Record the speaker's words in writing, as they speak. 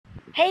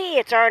Hey,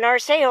 it's R&R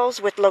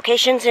Sales with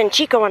locations in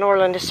Chico and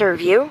Orland to serve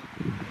you.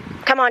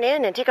 Come on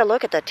in and take a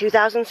look at the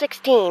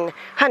 2016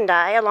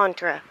 Hyundai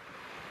Elantra.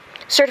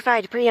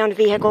 Certified pre-owned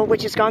vehicle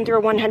which has gone through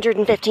a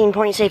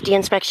 115-point safety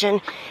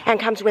inspection and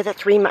comes with a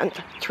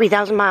 3-month,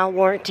 3,000-mile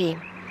warranty.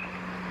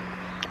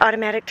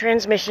 Automatic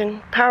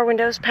transmission, power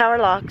windows, power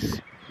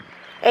locks,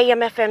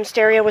 AmFm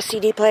stereo with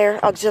CD player,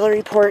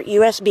 auxiliary port,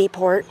 USB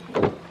port,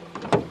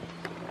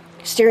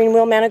 steering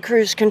wheel mounted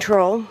cruise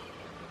control.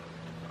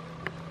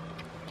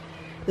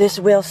 This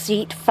will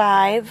seat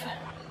 5.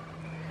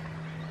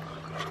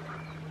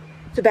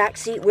 The back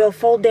seat will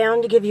fold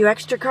down to give you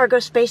extra cargo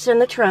space in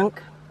the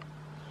trunk.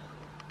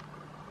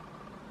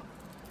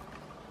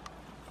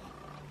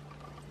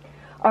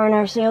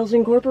 R&R Sales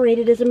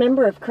Incorporated is a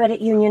member of Credit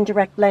Union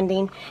Direct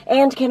Lending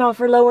and can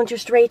offer low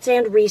interest rates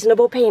and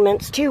reasonable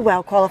payments to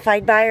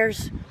well-qualified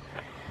buyers.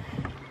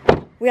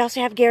 We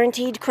also have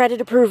guaranteed credit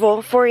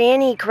approval for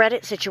any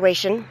credit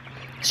situation.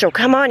 So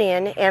come on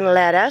in and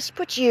let us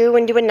put you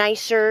into a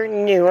nicer,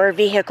 newer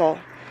vehicle.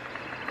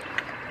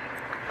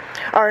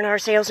 R&R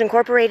Sales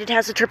Incorporated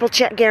has a triple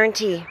check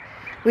guarantee.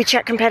 We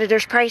check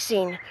competitors'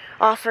 pricing,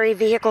 offer a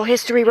vehicle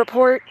history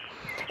report,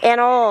 and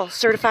all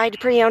certified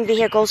pre-owned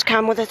vehicles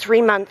come with a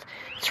 3-month,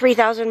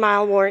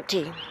 3,000-mile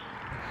warranty.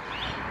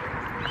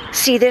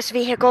 See this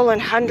vehicle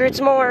and hundreds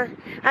more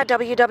at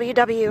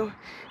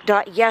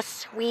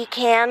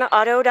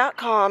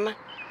www.yeswecanauto.com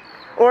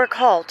or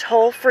call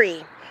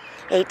toll-free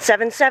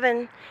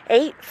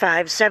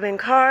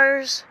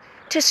 877-857-CARS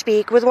to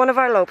speak with one of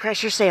our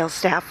low-pressure sales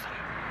staff.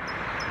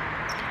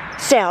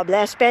 Se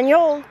habla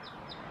Español.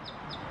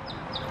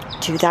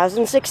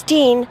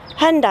 2016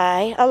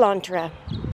 Hyundai Elantra.